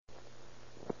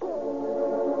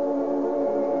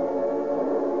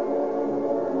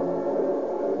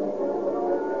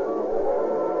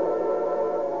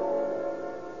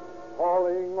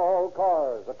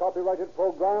copyrighted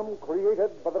program created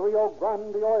by the Rio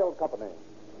Grande Oil Company.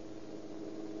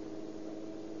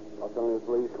 Los Angeles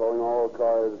Police calling all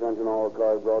cars, attention all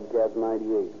cars, broadcast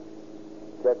 98.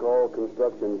 Check all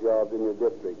construction jobs in your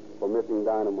district for missing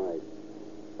dynamite.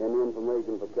 Any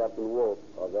information for Captain Wolf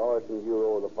of the Arson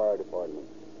Bureau of the Fire Department.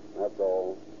 That's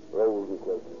all. Rolls and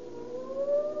closes.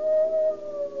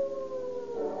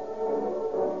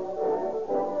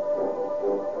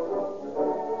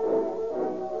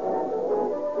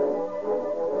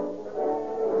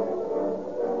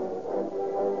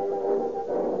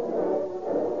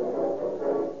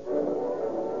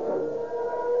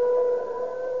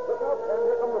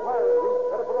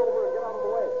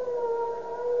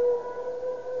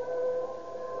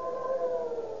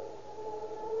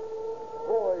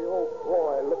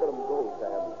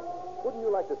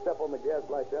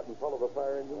 Like that and follow the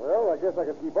fire engine? Well, I guess I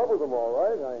could keep up with them all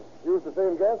right. I use the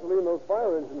same gasoline those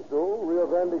fire engines do, Rio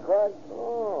Grande Crack.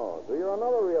 Oh, so you're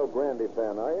another Rio Grande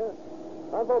fan, are you?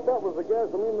 I thought that was the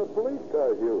gasoline that police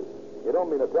cars use. You don't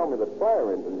mean to tell me that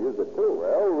fire engines use it, too?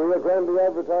 Well, Rio Grande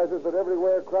advertises that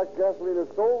everywhere cracked gasoline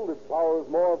is sold, it powers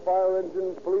more fire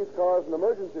engines, police cars, and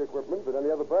emergency equipment than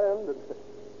any other brand.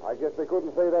 I guess they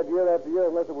couldn't say that year after year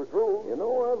unless it were true. You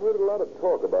know, I've heard a lot of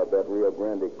talk about that Rio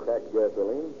Grande cracked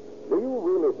gasoline. Do you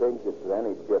really think it's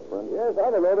any different? Yes,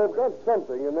 I don't know. They've got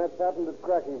something in that patented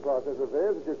cracking process of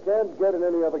theirs that you can't get in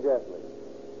any other gasoline.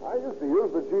 I used to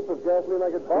use the cheapest gasoline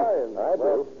I could buy. And, I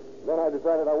do. Then I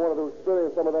decided I wanted to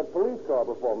experience some of that police car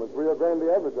performance Rio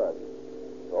Grande advertised.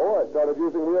 So I started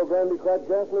using Rio Grande cracked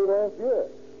gasoline last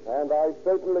year. And I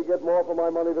certainly get more for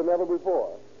my money than ever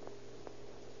before.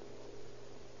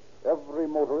 Every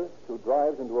motorist who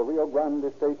drives into a Rio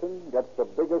Grande station gets the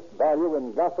biggest value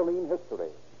in gasoline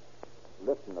history.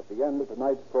 Listen at the end of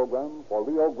tonight's program for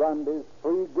Rio Grande's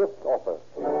free gift offer.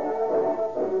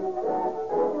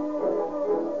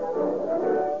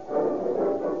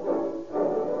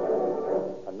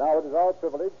 And now it is our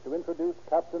privilege to introduce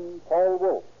Captain Paul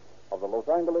Wolf of the Los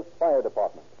Angeles Fire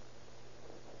Department.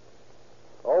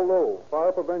 Although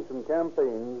fire prevention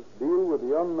campaigns deal with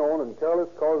the unknown and careless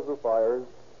causes of fires,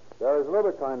 there is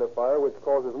another kind of fire which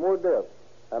causes more death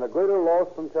and a greater loss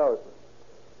than carelessness.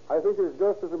 I think it is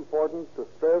just as important to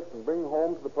stress and bring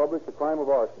home to the public the crime of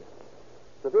arson.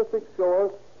 Statistics show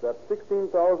us that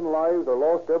 16,000 lives are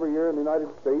lost every year in the United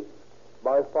States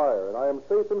by fire, and I am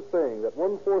safe in saying that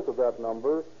 1/4 of that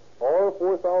number, or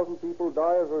 4,000 people,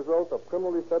 die as a result of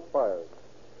criminally set fires.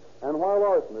 And while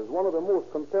arson is one of the most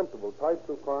contemptible types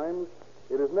of crimes,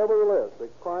 it is nevertheless a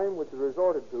crime which is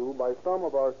resorted to by some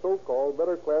of our so-called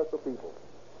better class of people.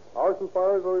 Arson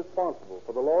fires are responsible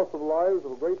for the loss of lives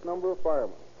of a great number of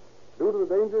firemen. Due to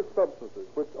the dangerous substances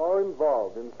which are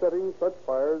involved in setting such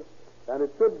fires, and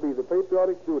it should be the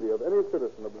patriotic duty of any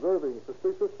citizen observing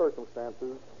suspicious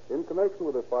circumstances in connection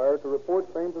with a fire to report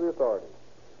same to the authorities.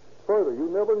 Further, you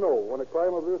never know when a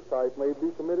crime of this type may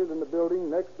be committed in the building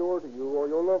next door to you or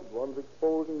your loved ones,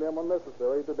 exposing them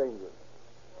unnecessarily to danger.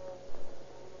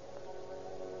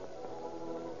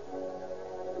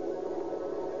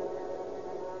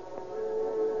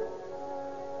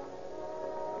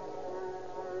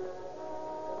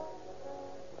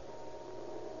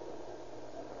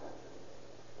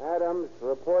 Adams,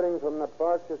 reporting from the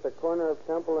box at the corner of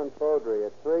Temple and Foudry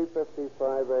at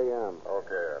 3:55 a.m.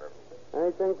 Okay, Adams.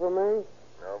 Anything for me?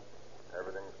 Nope.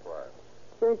 Everything's quiet.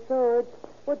 Say, Sarge,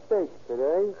 what date's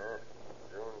today?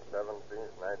 June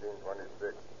 17th,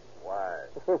 1926. Why?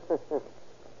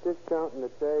 Just counting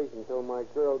the days until my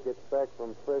girl gets back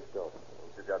from Frisco.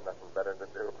 You got nothing better to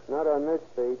do? Not on this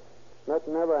beat.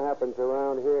 Nothing ever happens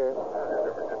around here.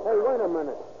 Hey, wait a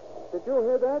minute. Did you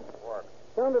hear that? What?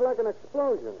 Sounded like an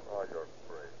explosion. Oh, you're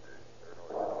crazy.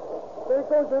 There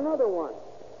goes another one.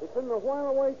 It's in the While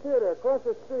Away Theater across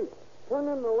the street. Turn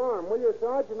in an alarm, will you,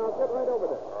 Sarge, and I'll get right over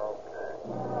there. Okay.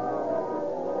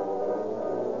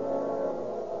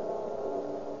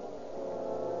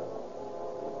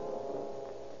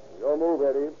 Your move,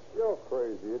 Eddie. You're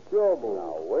crazy. It's your move.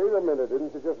 Now, wait a minute.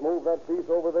 Didn't you just move that piece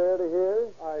over there to here?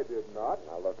 I did not.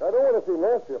 Now, look, I don't want to seem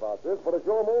nasty about this, but it's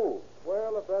your move.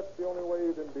 Well, if that's the only way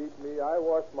you can beat me, I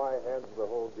wash my hands of the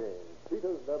whole game.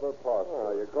 Cheaters never prosper.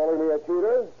 Oh, you're calling me a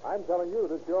cheater? I'm telling you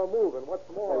that's your move, and what's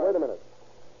more... Hey, wait a minute.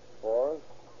 4.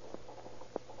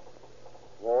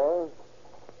 4.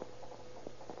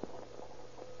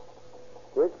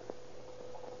 6.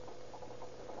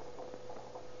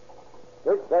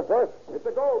 6, that's it. It's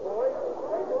a go, boys.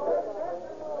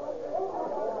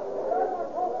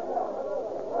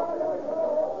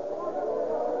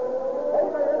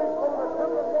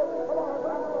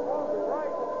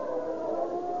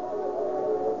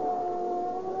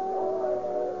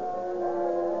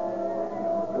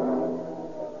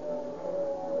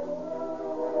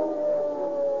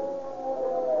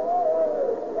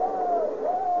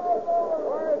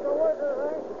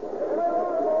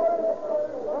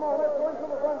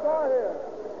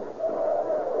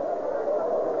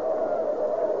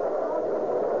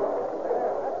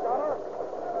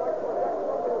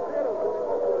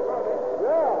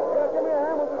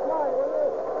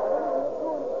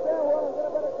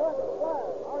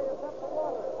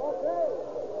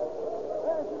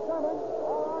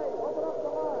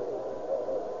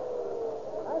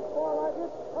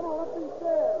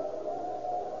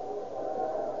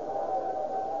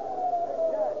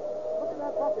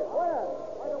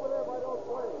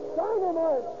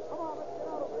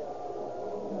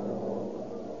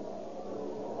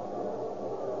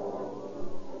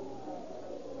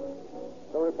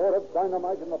 report of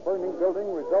dynamite in the burning building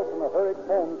results in a hurried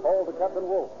phone call to Captain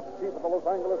Wolf, chief of the Los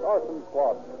Angeles Arson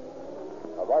Squad.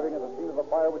 Arriving at the scene of the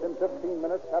fire within 15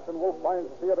 minutes, Captain Wolf finds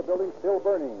the theater building still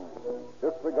burning.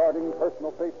 Disregarding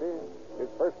personal safety, his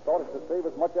first thought is to save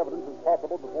as much evidence as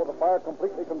possible before the fire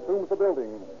completely consumes the building.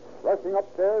 Rushing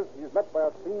upstairs, he is met by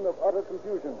a scene of utter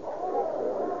confusion.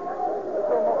 This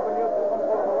room must have been used for some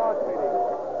sort of garage meeting.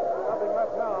 There's nothing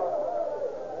left now.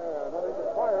 Yeah, nothing but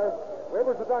fire. Where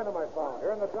was the dynamite found?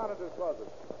 Here in the janitor's closet.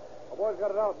 The boys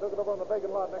got it out and took it over on the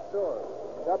vacant lot next door.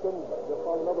 Captain, just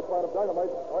found another pile of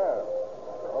dynamite. Where?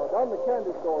 Down in the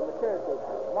candy store in the cash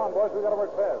register. Come on, boys, we gotta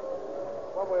work fast.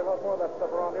 Probably a lot more of that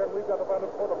stuff around here, and we've got to find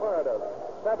it before the fire does.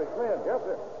 Savage, come in. Yes,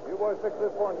 sir. You boys fix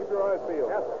this floor and keep your eyes peeled.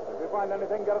 Yes, sir. If you find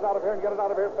anything, get it out of here and get it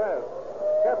out of here fast.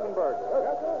 Katzenberg.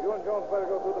 Yes, sir. You and Jones better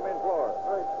go through the main floor.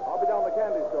 Right. I'll be down the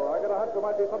candy store. I got a hunch there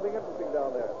might be something interesting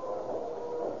down there.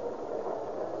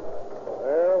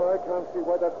 Well, I can't see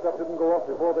why that stuff didn't go off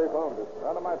before they found it.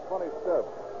 Dynamite's funny stuff.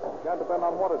 Can't depend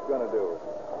on what it's going to do.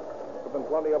 There's been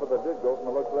plenty of it that did go from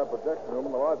the looks of that projection room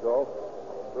in the lodge hall.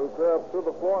 Through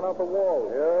the floor and out the wall.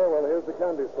 Yeah, well, here's the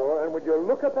candy store, and would you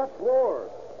look at that floor?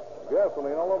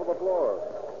 Gasoline all over the floor.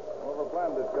 Whoever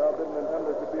planned this job didn't intend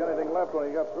there could be anything left when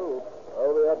he got through.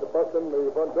 Well, we had to bust in the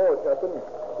front door, Captain.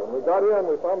 When we got in,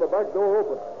 we found the back door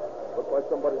open. Looked like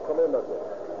somebody'd come in that way.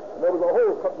 And there was a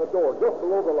hole cut in the door just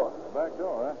below the lock. Back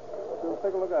door, huh? Let's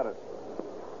take a look at it.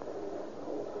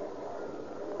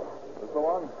 This the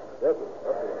one? Yes, sir.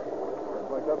 That's it.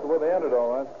 Looks like that's the way they entered,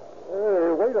 all right.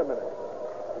 Hey, wait a minute.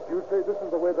 Did you say this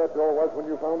is the way that door was when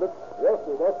you found it? Yes,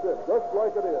 sir. That's it. Just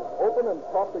like it is. Open and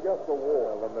propped against the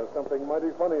wall. Well, then there's something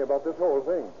mighty funny about this whole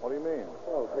thing. What do you mean?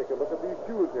 Well, take a look at these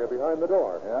shoes here behind the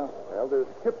door. Yeah? Well, there's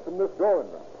chips in this door in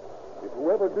them. If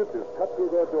whoever did this cut through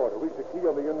their door to reach a key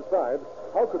on the inside,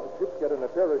 how could the chips get in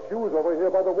a pair of shoes over here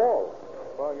by the wall?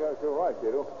 Well, I guess you're right,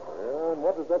 Cato. Yeah, and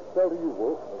what does that spell to you,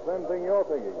 Wolf? The same thing you're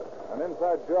thinking. An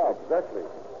inside job. Exactly.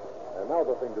 And now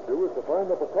the thing to do is to find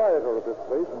the proprietor of this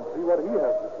place and see what he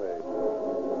has to say.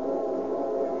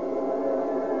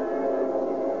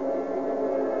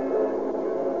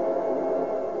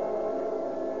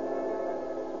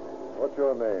 What's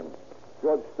your name?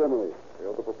 Judge Stimley.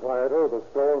 You're the proprietor of the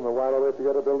store in the While Away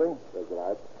Theater building? That's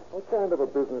right. What kind of a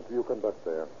business do you conduct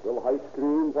there? Well, ice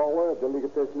cream parlor,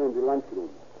 delicatessen, and the lunchroom.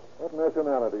 What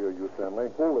nationality are you, Stanley?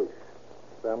 Polish.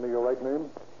 Stanley, your right name?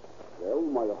 Well,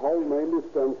 my whole name is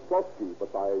Stanstovsky,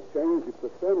 but I changed it to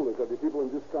Stanley so the people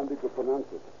in this country could pronounce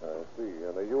it. I see.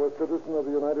 And are you a citizen of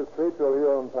the United States or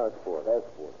here on passport?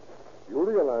 Passport. You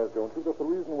realize, don't you, that the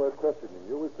reason we're questioning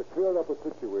you is to clear up a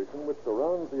situation which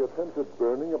surrounds the attempted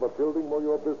burning of a building where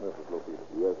your business is located.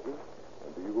 Yes, sir.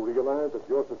 And do you realize that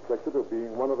you're suspected of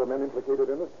being one of the men implicated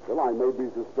in it? Well, I may be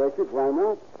suspected. Why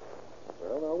not?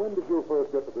 Well, now, when did you first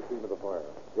get to the scene of the fire?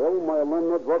 Well, my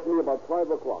landlord brought me about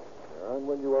 5 o'clock. And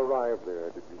when you arrived there,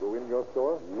 did you go in your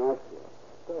store? No, sir.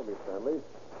 Tell me, Stanley,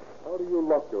 how do you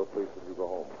lock your place when you go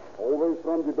home? Always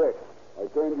from the back. I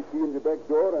turn the key in the back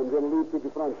door and then leave to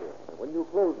the front door. And when you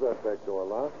closed that back door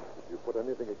last, did you put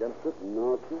anything against it?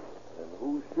 No, sir. And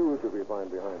whose shoes did we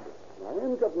find behind it? I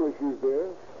ain't got no shoes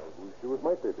there. Whose shoes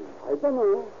might they be? I don't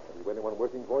know. Have you anyone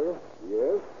working for you?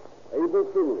 Yes. Abel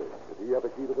Finley. Did he have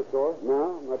a key to the store?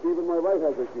 No, not even my wife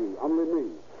has a key. Only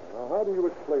me. Now, how do you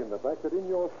explain the fact that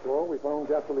in your store we found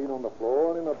gasoline on the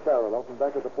floor and in a barrel out in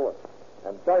back of the porch,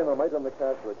 and dynamite on the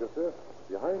cash register,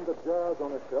 behind the jars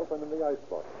on a shelf and in the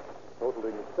icebox,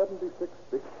 totaling 76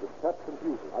 sticks with caps and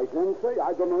fuses? I can't say.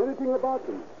 I don't know anything about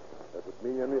them. Does it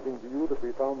mean anything to you that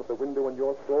we found that the window in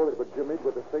your store that was jimmied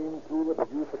with the same tool that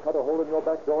was used to cut a hole in your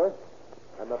back door?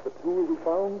 And that the tool we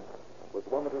found was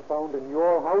one that was found in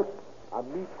your house? A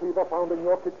meat cleaver found in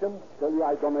your kitchen? Tell you,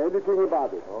 I don't know anything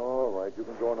about it. All right, you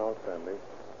can go now, Stanley.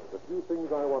 There's a few things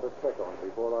I want to check on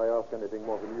before I ask anything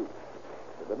more from you.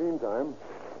 In the meantime,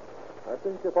 I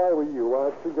think if I were you,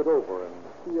 I'd think it over and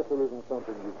see if there isn't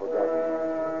something you've forgotten.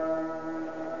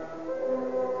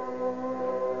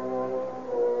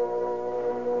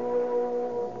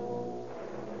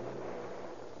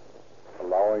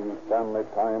 Allowing Stanley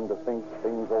time to think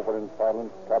things over in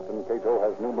silence, Captain Cato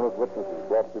has numerous witnesses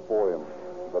brought before him.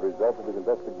 The result of his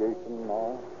investigation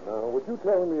now. Now, would you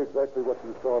tell me exactly what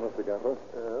you saw, Mr. Gaffer?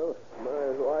 Well, my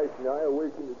wife and I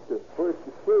awakened at the first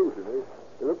explosion.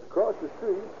 They looked across the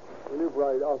street. We live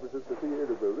right opposite the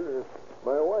theater building. And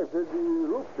my wife said,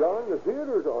 "Look, John, the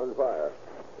theater's on fire."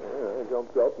 I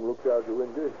jumped up and looked out the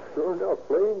window. Sure enough,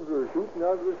 flames were shooting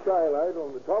out of the skylight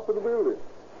on the top of the building.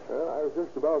 Well, I was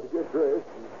just about to get dressed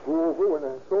and go over when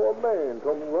I saw a man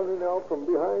come running out from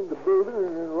behind the building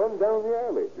and run down the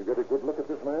alley. You get a good look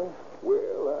at this man?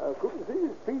 Well, I couldn't see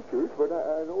his features, but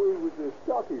I know he was a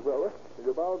stocky fella. He's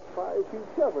about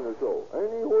 5'7" or so. And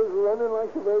he was running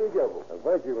like the very devil.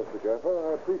 Thank you, Mr. Gaffer.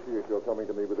 I appreciate your coming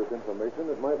to me with this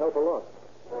information. It might help a lot.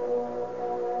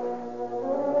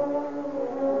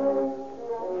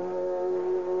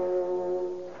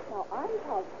 Now, I'm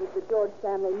positive that George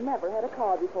Stanley never had a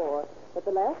car before, but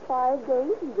the last 5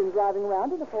 days he's been driving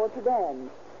around in a Ford sedan.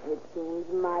 It seems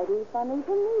mighty funny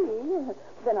to me.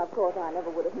 Then, of course, I never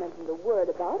would have mentioned a word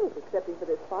about it, excepting for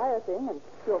this fire thing, and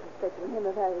still suspecting him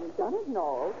of having done it and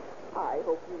all. I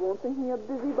hope you won't think me a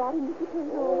busybody, Mr.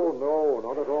 Cato. Oh, no,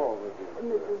 not at all, Mrs.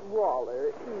 Mrs.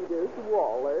 Waller, Edith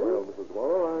Waller. Well, Mrs.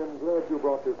 Waller, I'm glad you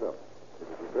brought this up. It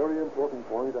is a very important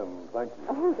point, and thank you.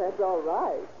 Oh, that's all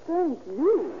right. Thank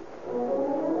you.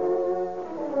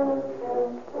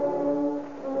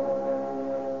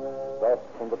 Thus,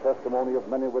 from the testimony of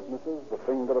many witnesses, the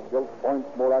finger of guilt points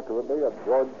more accurately at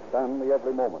George Stanley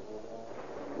every moment.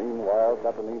 Meanwhile,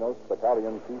 Captain Enos,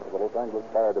 battalion chief of the Los Angeles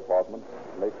Fire Department,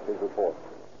 makes his report.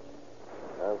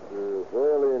 After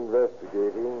thoroughly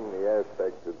investigating the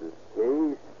aspects of this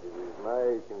case, it is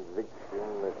my conviction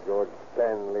that George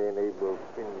Stanley and Abel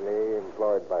Finley,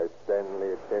 employed by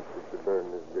Stanley, attempted to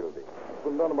burn this building. What's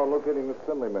been done about locating the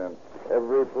Finley man?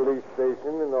 Every police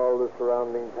station in all the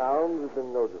surrounding towns has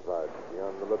been notified to be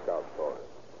on the lookout for him.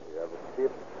 We have a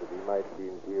tip that he might be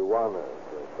in Tijuana,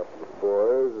 so a couple of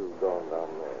boys have gone down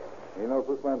there. He knows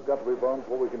this man's got to be bombed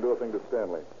before we can do a thing to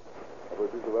Stanley. Every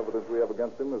piece of evidence we have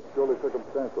against him is purely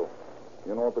circumstantial.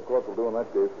 You know what the court will do in that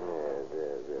case.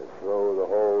 Yes. Throw the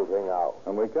whole thing out.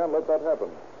 And we can't let that happen.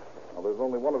 Now, there's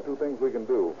only one of two things we can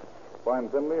do.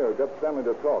 Find Finley or get Stanley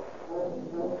to talk.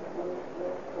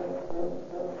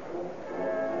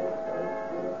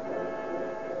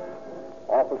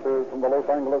 Officers from the Los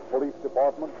Angeles Police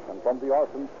Department and from the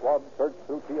arson squad searched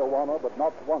through Tijuana, but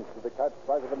not once did they catch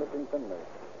sight of the missing Finley.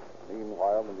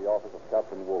 Meanwhile, in the office of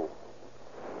Captain Wolf.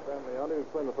 Stanley, how do you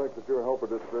explain the fact that your helper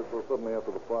disappeared so suddenly after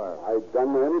the fire? I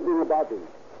don't know anything about him.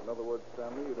 In other words,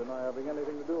 Stanley, you deny having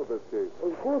anything to do with this case.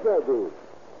 Of course I do.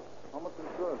 How much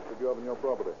insurance did you have in your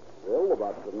property? Well,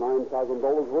 about $9,000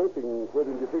 worth,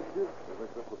 including the fixtures. You think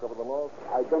this will cover the loss?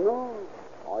 I don't know.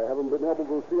 I haven't been able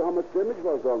to see how much damage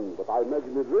was done, but I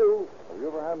imagine it will. Have you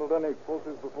ever handled any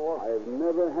explosives before? I have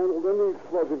never handled any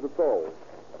explosives at all.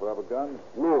 Ever have a gun?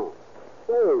 No.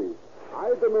 Say,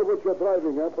 I don't know what you're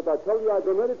driving at, but I tell you I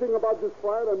don't know anything about this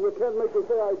fire, and you can't make me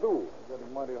say I do. You're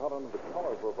getting mighty hot under the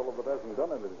collar for a fellow that hasn't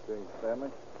done anything,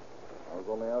 Stanley. I was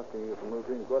only asking you some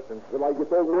routine questions. Will I get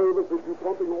all nervous with you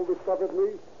pumping all this stuff at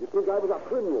me? You think I was a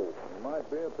criminal? You might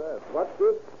be at that. What's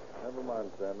this? Never mind,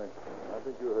 Stanley. I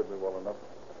think you heard me well enough.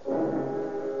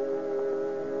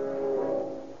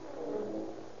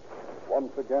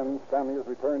 Once again, Stanley has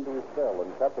returned to his cell,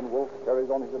 and Captain Wolf carries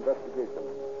on his investigation.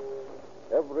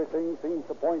 Everything seems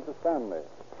to point to Stanley,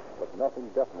 but nothing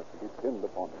definite to be pinned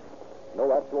upon him.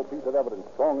 No actual piece of evidence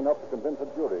strong enough to convince a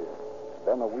jury.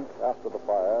 Then, a week after the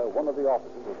fire, one of the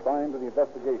officers assigned to the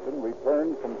investigation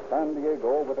returned from San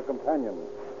Diego with a companion.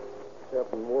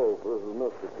 Captain Wolf, this is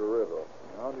Mr. Carrera.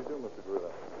 How do you do, Mr. Greta?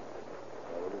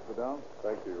 Will you sit down?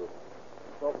 Thank you.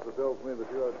 This officer tells me that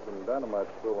you had some dynamite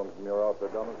stolen from your outfit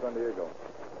down in San Diego.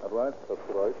 That right? That's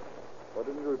right. Why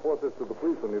didn't you report this to the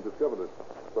police when you discovered it?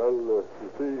 Well, you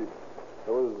see,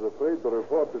 I was afraid to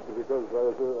report it because I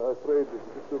was afraid if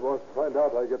Mr. wants to find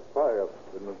out I get fired.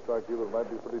 Didn't it strike you that it might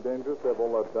be pretty dangerous to have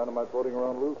all that dynamite floating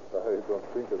around loose? I don't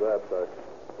think of that. I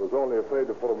was only afraid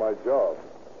for my job.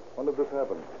 When did this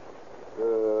happen?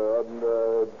 On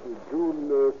June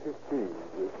 15th,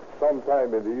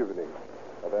 sometime in the evening.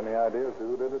 Have any idea as to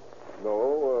who did it? No,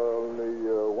 only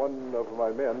one of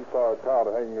my men saw a car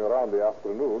hanging around the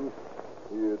afternoon.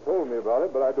 He told me about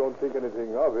it, but I don't think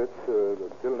anything of it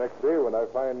until next day when I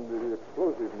find the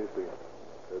explosive missing.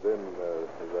 Then,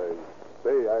 as I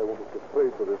say, I was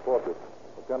afraid to report it.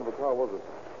 What kind of a car was it?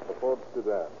 A Ford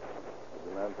sedan. Did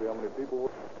the man see how many people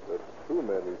were? That's two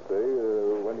men, he say.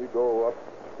 When he go up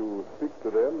to speak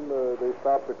to them, they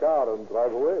stop the car and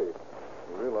drive away.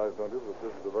 You realize, don't you, that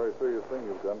this is a very serious thing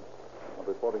you've done? Not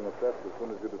reporting a theft as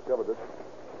soon as you discovered it.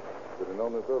 If we'd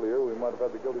known this earlier, we might have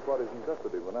had the guilty parties in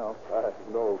custody by now.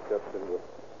 No, Captain.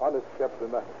 Honest, Captain,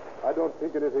 I don't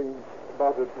think anything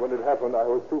about it when it happened. I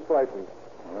was too frightened.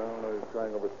 Well, no, he's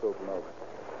crying over spilt milk.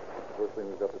 The first thing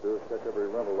we've got to do is check every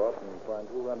rental lot and find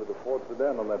who rented the Ford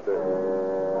sedan on that day.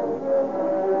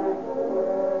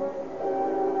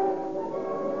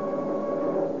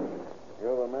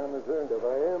 You're the manager? Yes,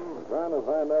 I am. I'm trying to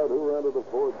find find out who rented a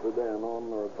Ford sedan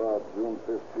on or about June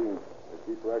 15th. They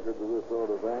keep records of this sort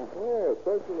of thing? Yeah,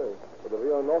 certainly. But it'll be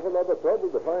an awful lot of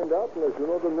trouble to find out unless you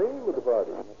know the name of the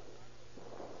party.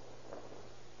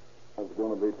 That's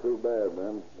going to be too bad,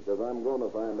 then, because I'm going to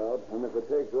find out. And if it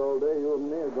takes all day, you and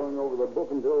me are going over the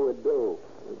book until we do.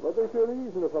 But there's your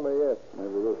reason, if I may ask.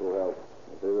 Maybe this will help.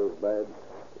 Is this bad?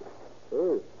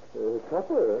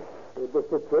 Tupper, but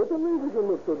certainly we can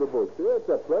look through the books. Yeah, it's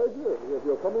a pleasure. If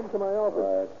you'll come into my office.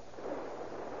 All right.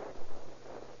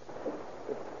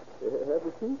 Have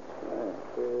a seat?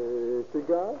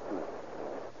 Cigar?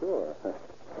 Sure.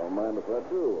 Don't mind if I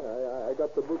do. I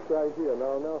got the books right here.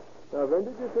 Now, when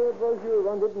did you say it was you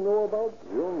wanted to know about?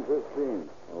 June 15th.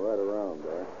 Right around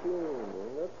there. June.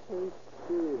 Let me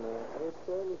see now.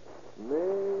 April,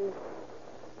 May.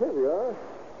 Here we are.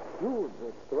 June.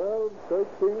 12,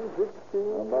 13, 16.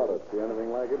 How about it? See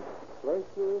anything like it?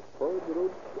 Pleasure, Ford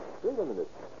Road. Wait a minute.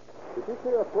 Did you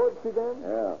say a Ford sedan?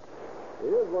 Yeah.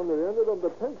 Here's one that ended on the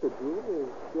 10th of June.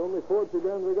 It's the only Ford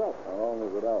sedan we got. How long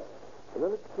is it out? And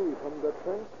then let's see, from the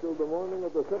 10th till the morning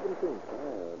of the 17th.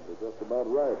 Yeah, that's just about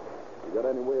right. You got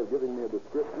any way of giving me a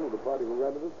description of the party who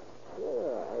rented it?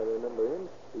 Yeah, I remember him.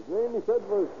 His name, he said,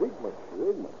 was Ziegman.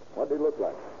 Ziegman? What'd he look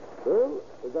like? Well,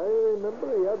 as I remember,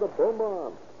 he had a bum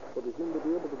arm. But he seemed to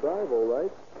be able to drive all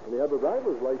right. And he had a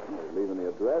driver's license. Leaving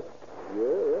the address?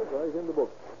 Yes, right in the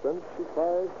book.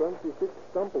 2526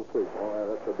 Stumple Street. Oh, yeah,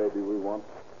 that's the baby we want.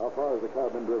 How far has the car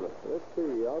been driven? Let's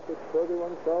see. Out at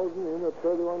 31,000, in at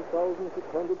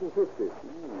 31,650.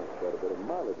 That's quite a bit of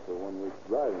mileage for 1 week's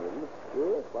driving, isn't it?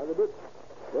 Yes, quite a bit.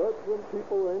 But when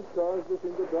people rent cars, they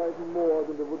seem to drive more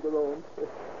than they would their own.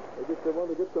 I guess they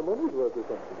want to get their money's worth or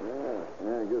something.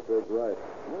 Yeah, I guess that's right.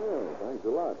 Well, thanks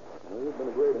a lot. Well, you've been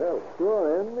a great help.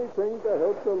 Sure, anything to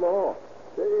help the law.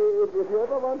 If you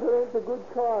ever want to rent a good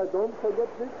car, don't forget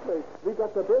this place. We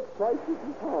got the best prices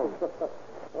in town.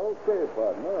 Okay,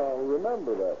 partner. I'll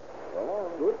remember that. So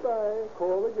long. Goodbye.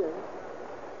 Call again.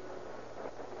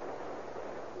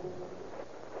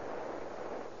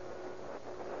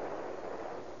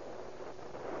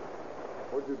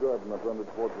 Where'd you drive in that rented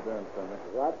Ford sedan, Stanley?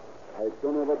 What? I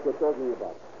don't know what you're talking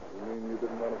about. You mean you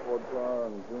didn't rent a Ford car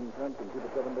on June 10th and keep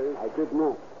it 7 days? I did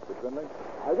not. With Finley?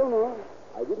 I don't know.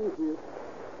 I didn't see it.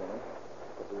 Stanley?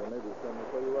 But your neighbors came to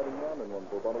say you riding around in one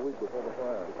for about a week before the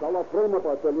fire. It's all a frame-up,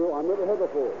 I tell you. I never had a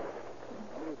Ford.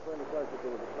 How do you explain the fact that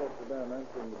there was a Ford sedan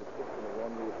answering the description of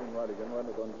one you were seen riding in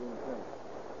rented on June 10th?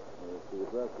 If the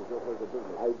address was your place of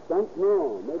business. I don't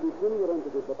know. Maybe Finley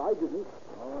rented it, but I didn't.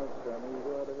 All right, Stanley, you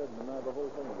go right ahead and deny the whole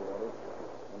thing if you want to.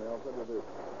 Only I'll tell you this.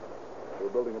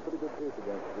 We're building a pretty good case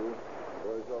against you.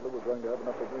 Very shortly we're going to have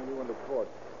enough to bring you into court.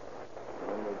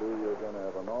 And when we do, you're going to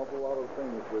have an awful lot of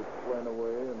things to explain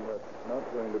away, and that's not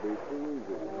going to be too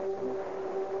easy.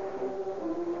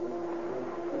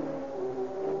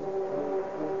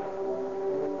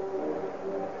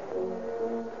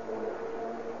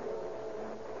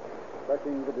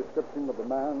 Checking the description of the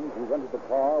man who rented the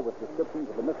car with descriptions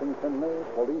of the missing Finley,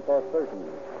 police are certain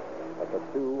that the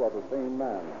two are the same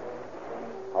man.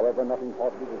 However, nothing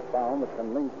positive is found that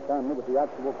can link Stanley with the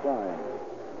actual crime.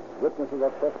 Witnesses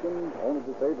are questioned, only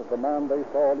to say that the man they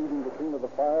saw leaving the scene of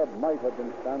the fire might have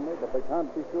been Stanley, but they can't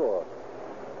be sure.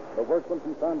 The workman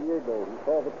from San Diego who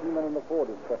saw the two men in the Ford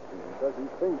is questioned and says he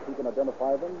thinks he can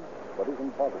identify them, but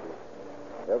isn't positive.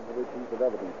 Every piece of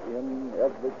evidence in,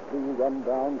 every clue run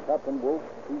down, Captain Wolf,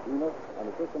 Chief Enos, and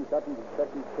Assistant Captain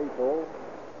Detective Cato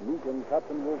meet in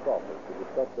Captain Wolf's office to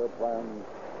discuss their plans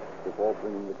before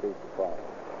bringing the case to trial.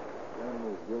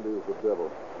 Stanley's guilty as the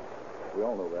devil. We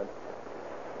all know that.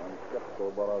 I'm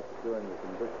skeptical about our securing the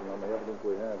conviction on the evidence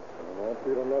we have. Well, I'd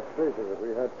feel a lot safer if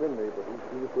we had Finley, but he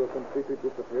seems to have completely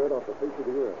disappeared off the face of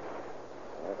the earth.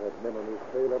 I've had men on his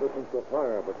trail ever since the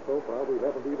fire, but so far we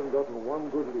haven't even gotten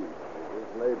one good lead.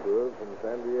 These laborers from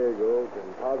San Diego can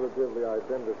positively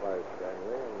identify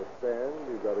Stanley. On the stand,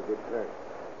 you've got a good chance.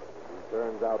 If he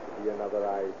turns out to be another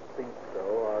I think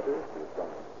so artist, you're done.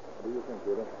 What do you think,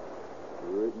 Peter? Do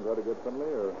we wait and try to get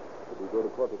Finley, or should we go to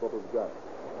court with what we've got?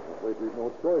 I'm afraid we've no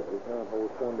choice. We can't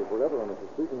hold Stanley forever on a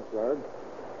suspicion charge.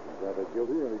 He's either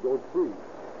guilty or he goes free.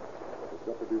 It's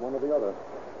got to be one or the other.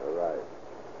 You're right.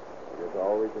 I guess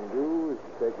all we can do is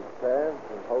to take a chance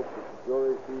and hope that the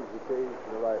jury sees the case in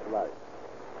the right light.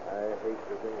 I hate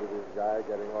to think of this guy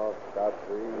getting off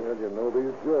scot-free. Well, you know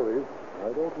these juries.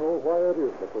 I don't know why it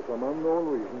is, but for some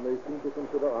unknown reason, they seem to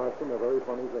consider arson a very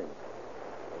funny thing.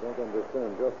 I don't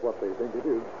understand just what they think it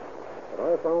is.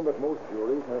 But I found that most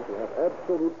juries have to have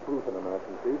absolute proof in an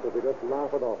arson case, or they just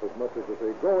laugh it off as much as to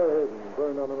say, go ahead and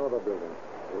burn down another building.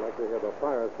 They like they have a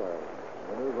fire siren.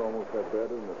 It is almost that bad,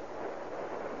 isn't it?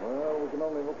 Well, we can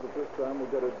only hope that this time we'll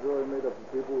get a jury made up of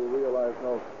people who realize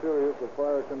how serious a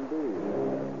fire can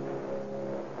be.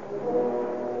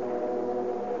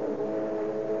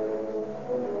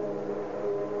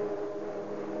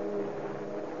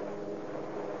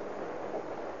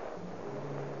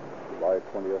 July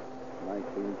 20th,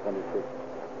 1926.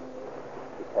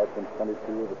 Department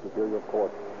 22 of the Superior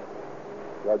Court.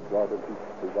 Judge Arthur Keats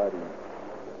presiding.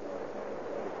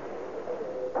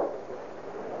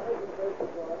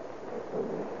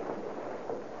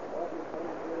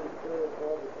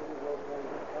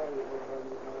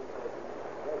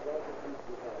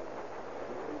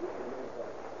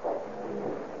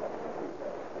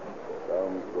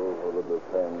 Counsel for the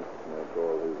defense make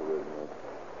all his witness.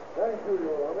 Thank you,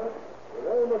 Your Honor. Will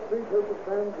Elmer Street take the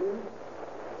stand, please?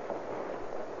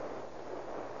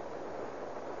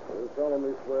 You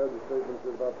solemnly swear the statements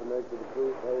you're about to make to the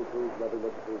truth, whole truth, nothing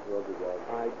but the truth, so help you God.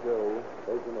 I do.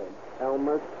 State your name.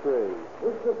 Elmer Tree.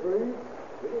 Mr. Freed,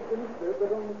 it has been said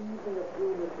that on the evening of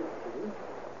June the 16th,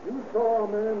 you saw a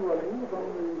man running from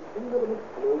the scene of an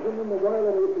explosion in the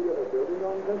Wiley Theater building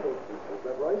on Temple Street. Is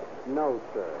that right? No,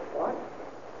 sir. What?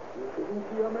 You didn't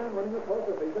see a man running across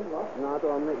the vacant lot? Not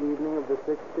on the evening of the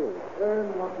 16th. Then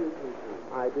what did you see?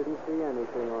 I didn't see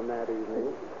anything on that evening.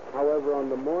 However, on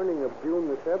the morning of June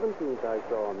the 17th, I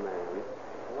saw a man.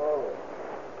 Oh.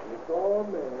 You saw a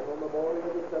man on the morning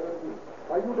of the 17th.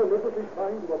 Are you deliberately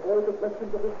trying to avoid the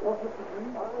questions of this court, Mr.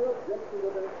 Green? I object to the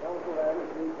defense counsel and his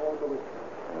being called the witness.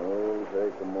 Oh,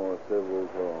 take a more civil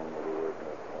tone with the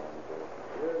witness, counsel.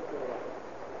 Yes, Your Honor.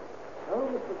 Now,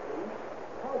 Mr. Green,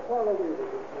 how far away was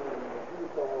this man that you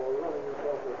saw running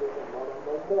across the vacant lot on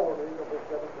the morning of the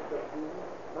 17th of June,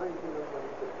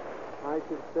 1926? I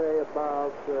should say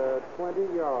about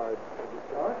 20 yards. Was it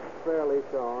dark? Fairly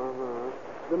so,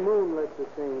 The moon lit the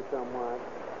scene somewhat.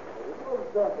 It was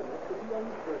dark enough to be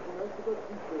uncertain as to the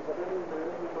features of any man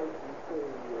who might be, say,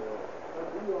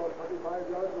 20 or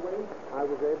 25 yards away. I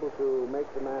was able to make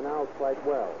the man out quite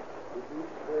well. Did you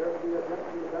swear to be a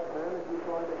deputy of that man if you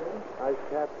saw him again? I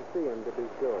should have to see him to be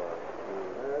sure.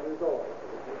 That is all.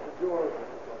 Mr. George,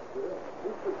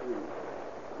 Mr. Green,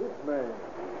 this man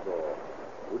you saw,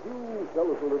 would you tell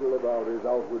us a little about his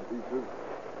outward features?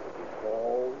 Was he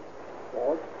tall,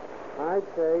 short? I'd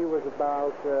say he was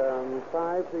about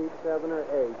 5 feet 7 or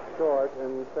 8, short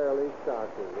and fairly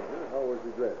stocky. How was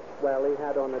he dressed? Well, he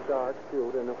had on a dark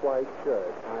suit and a white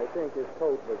shirt. I think his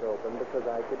coat was open because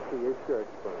I could see his shirt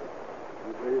front.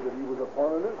 You say that he was a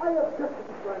foreigner? I object to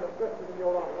this line of questioning,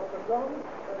 Your Honor. The gun,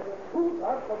 that it is too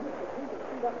dark for Mr. Green to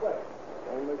see that well.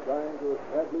 Only trying to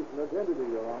establish an identity,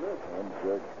 Your Honor.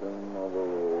 Objection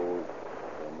overruled.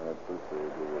 And that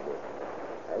proceed with the witness.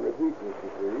 I repeat, Mr.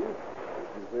 Freed, did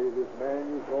you say this man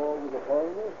you saw was a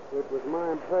foreigner? It was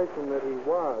my impression that he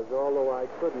was, although I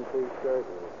couldn't be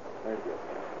certain. Thank you.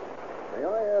 May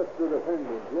I ask the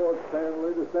defendant, Lord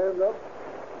Stanley, to stand up?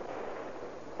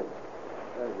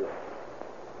 Thank you.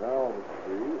 Now, Mr.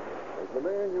 Freed, was the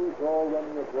man you saw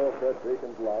running across that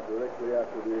vacant lot directly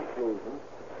after the explosion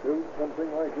built something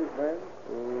like this man?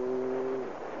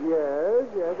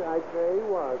 Yes, I'd say he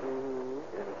was.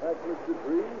 In fact, Mr.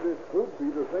 Freed, this could be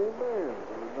the same man,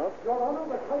 could it not? Your Honor,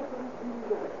 the counsel is being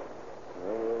given.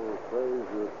 Well, we'll phrase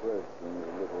your questions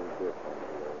a little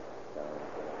differently,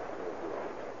 counsel.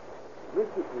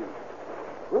 Mr. Freed,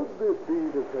 could this be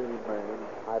the same man?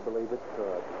 I believe it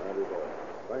could. That is all.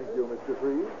 Thank you, Mr.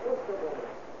 Freed. Just a moment.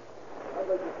 I'd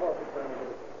like to talk to Stanley a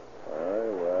little.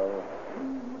 Very well.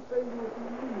 You say you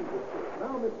believe this.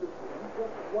 Now, Mr. Freed,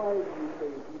 just why do you say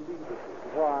you believe this?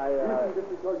 Why, Isn't it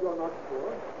because you're not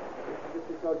sure? Isn't it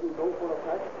because you know for a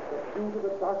fact that due to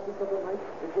the darkness of the night,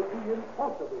 it would be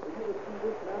impossible for you to see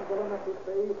this man well enough to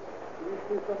say, this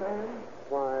is the man?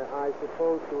 why, I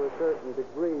suppose to a certain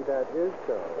degree that is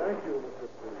so. Thank you, Mr.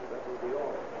 Freed. That will be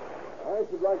all. I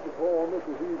should like to call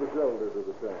Mrs. Eva Zelda to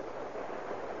the stand.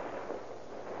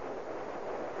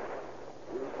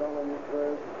 You solemnly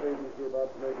swear the statements you're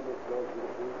about to make in this court to the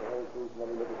truth, the whole truth,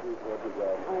 nothing but the truth, so help you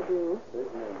God. I do. State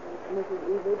your name, please. Mrs.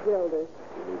 Eva Gilder.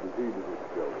 You may be seated, Mrs.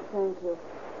 Zelda. Thank you.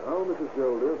 Now, Mrs.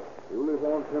 Zelda, you live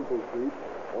on Temple Street,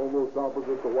 almost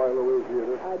opposite the While Away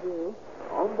Theater. I do.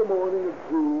 On the morning of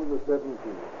June the 17th,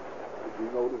 did you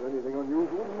notice anything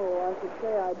unusual? No, I should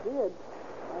say I did.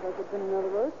 I thought there'd been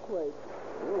another earthquake.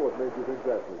 Well, what makes you think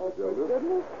that, Oh, Mrs. for Zelda?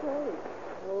 goodness sake.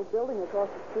 The old building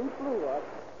across the street blew up.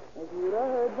 If you'd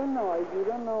have heard the noise,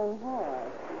 you'd have known why.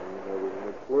 There was an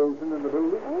explosion in the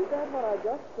building? Ain't that what I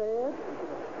just said?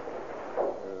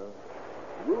 Yeah.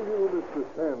 You knew Mr.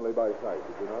 Stanley by sight,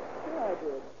 did you not? Yeah, I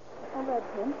did. Oh, that's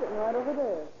him sitting right over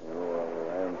there. You will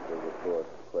answer the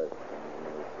court's questions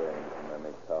in return from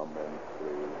any comments,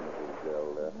 please, Mrs.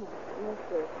 Zelda.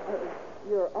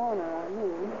 Your Honor, I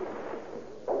mean.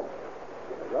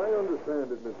 As I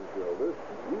understand it, Mrs. Gildas,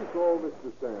 you saw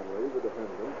Mr. Stanley, the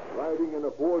defendant, riding in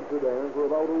a Ford sedan for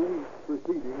about a week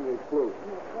preceding the explosion.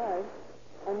 That's right.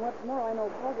 And what's more, I know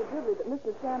positively that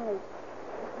Mr. Stanley...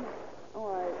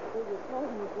 Oh, I beg your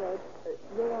pardon, Judge.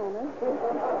 Your Honor.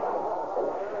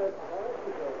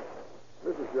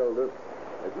 Mrs. Gildas,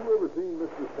 have you ever seen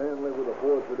Mr. Stanley with a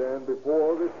Ford sedan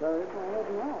before this time? I have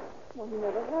not. Well, he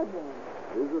never had one.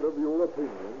 Is it of your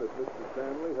opinion that Mr.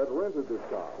 Stanley had rented this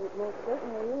car? It most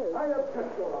certainly is. I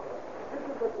object, Your Honor. This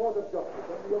is the court of justice,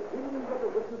 and the opinions of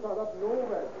the witness are of no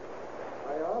value.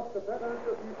 I ask that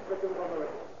answer be stricken on the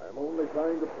record. I'm only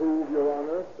trying to prove, Your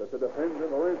Honor, that the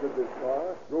defendant rented this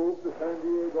car, drove to San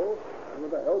Diego, and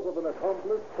with the help of an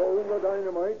accomplice, stole the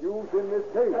dynamite used in this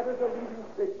case. That is a leading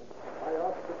statement. I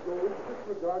ask that you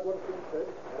disregard what has been said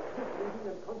as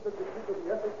misleading and contradictory to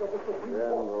the ethics of the Supreme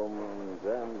Court.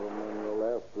 Gentlemen, you'll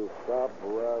have to stop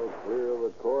or I'll clear the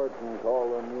court and call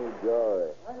a new jury.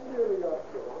 I merely ask,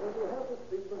 Your Honor, to have the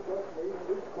statement just made in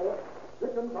this court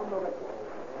stricken from the record.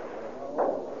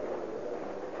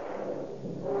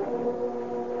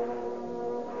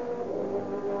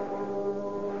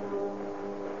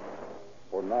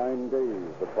 For 9 days,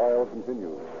 the trial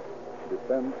continued.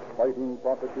 Defense fighting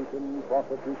prosecution,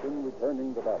 prosecution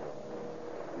returning the battle.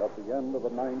 And at the end of the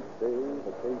 9th day,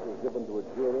 the case is given to a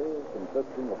jury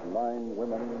consisting of 9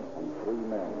 women and 3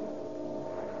 men.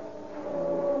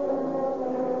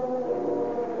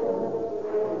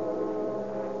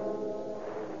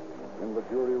 In the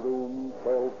jury room,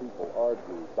 12 people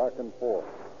argue back and forth,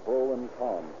 pro and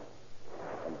con.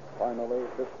 And finally,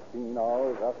 15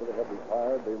 hours after they have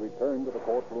retired, they return to the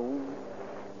courtroom,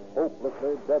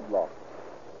 hopelessly deadlocked.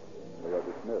 They are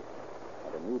dismissed,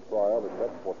 and a new trial is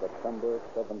set for September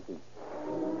 17th.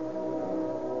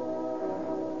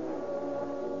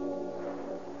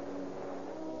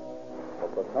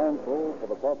 But the counsel for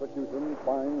the prosecution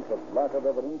finds that lack of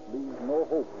evidence leaves no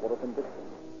hope for a conviction,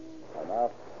 and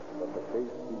asks that the case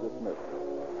be dismissed.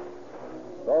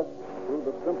 Thus, through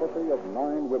the sympathy of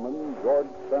 9 women,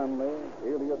 George Stanley,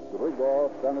 alias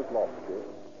Grigor Stanislavski,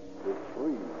 is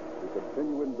free to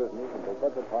continue in business until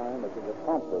such a time as his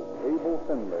accomplice, Abel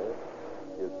Finley,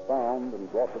 is found and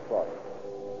brought to trial.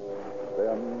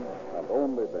 Then, and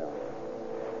only then,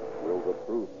 will the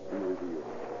truth be revealed.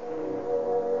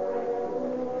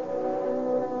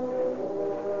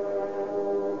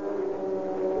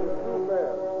 It's too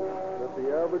bad that the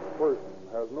average person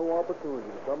has no opportunity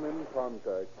to come in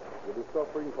contact with the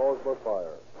suffering caused by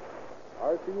fire.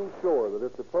 I feel sure that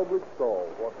if the public saw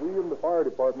what we in the fire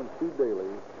department see daily,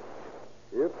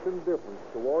 its indifference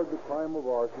toward the crime of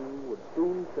arson would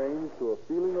soon change to a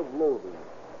feeling of loathing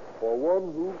for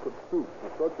one who could stoop to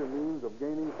such a means of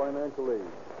gaining financial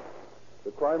aid.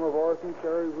 The crime of arson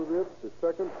carries with it the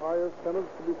second highest sentence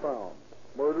to be found.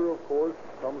 Murder, of course,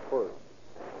 comes first.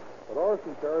 But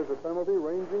arson carries a penalty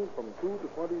ranging from 2 to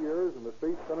 20 years in the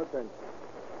state penitentiary.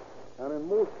 And in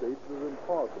most states, it is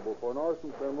impossible for an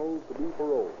arson criminal to be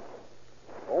paroled.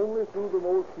 Only through the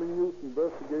most minute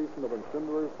investigation of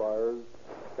incendiary fires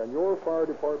can your fire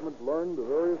department learn the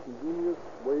various ingenious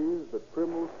ways that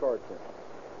criminals start them.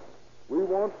 We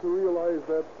want to realize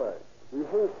that fact. We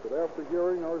hope that after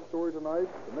hearing our story tonight,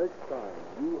 the next time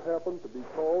you happen to be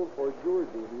called for jury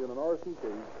duty in an arson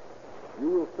case, you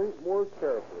will think more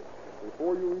carefully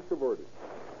before you reach a verdict.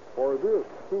 For this,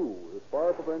 too, is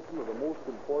fire prevention of the most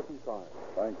important kind.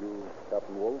 Thank you,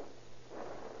 Captain Wolf.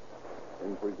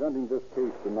 In presenting this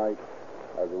case tonight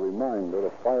as a reminder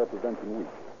of Fire Prevention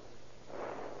Week,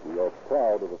 we are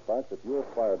proud of the fact that your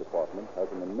fire department has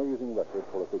an amazing record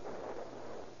for efficiency.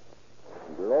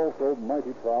 And we're also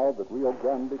mighty proud that Rio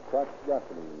Grande cracked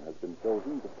gasoline has been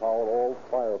chosen to power all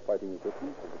firefighting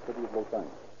equipment of the city of Los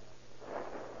Angeles.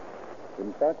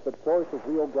 In fact, the choice of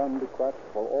Rio Grande cracked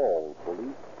for all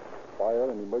police, fire,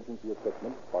 and emergency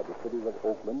equipment by the cities of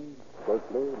Oakland,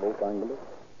 Berkeley, Los Angeles,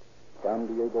 San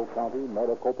Diego County,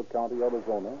 Maricopa County,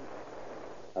 Arizona,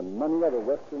 and many other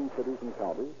western cities and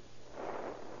counties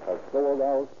has so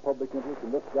aroused public interest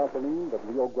in this gasoline that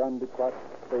Rio Grande cracked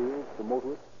sales to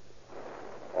motorists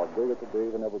are greater today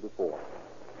than ever before.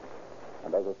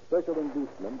 And as a special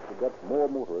inducement to get more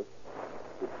motorists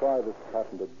to try this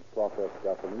patented processed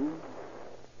gasoline,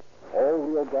 all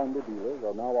Rio Grande dealers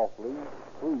are now offering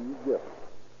free gifts.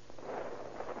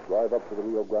 Drive up to the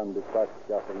Rio Grande cracked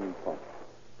gasoline pump.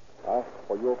 Ask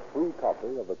for your free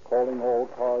copy of the Calling All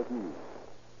Cars News.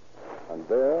 And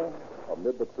there,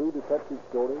 amid the true detective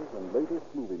stories and latest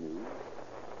movie news,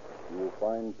 you will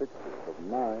find pictures of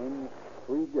 9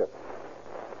 free gifts.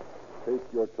 Take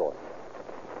your choice.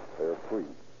 They're free.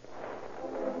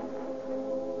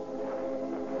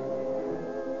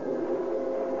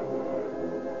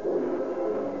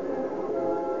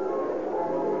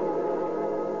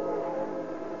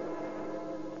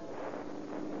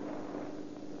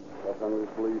 Angeles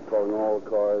Police calling all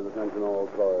cars, attention all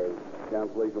cars.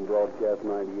 Cancellation broadcast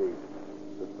 98.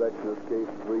 Suspect in this case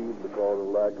freed because of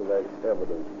lack of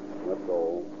evidence. That's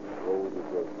all. Close the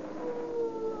case.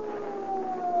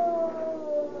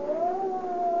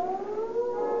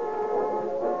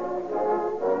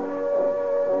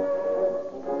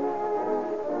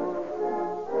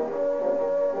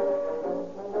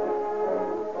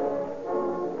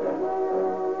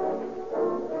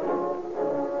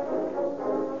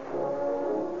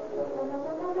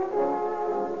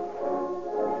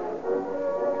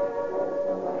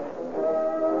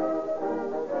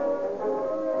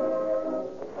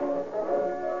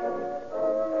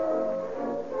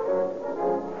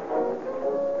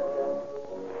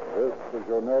 This is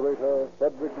your narrator,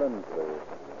 Frederick Lindsley,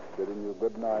 bidding you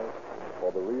good night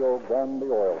for the Rio Grande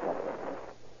Oil Company.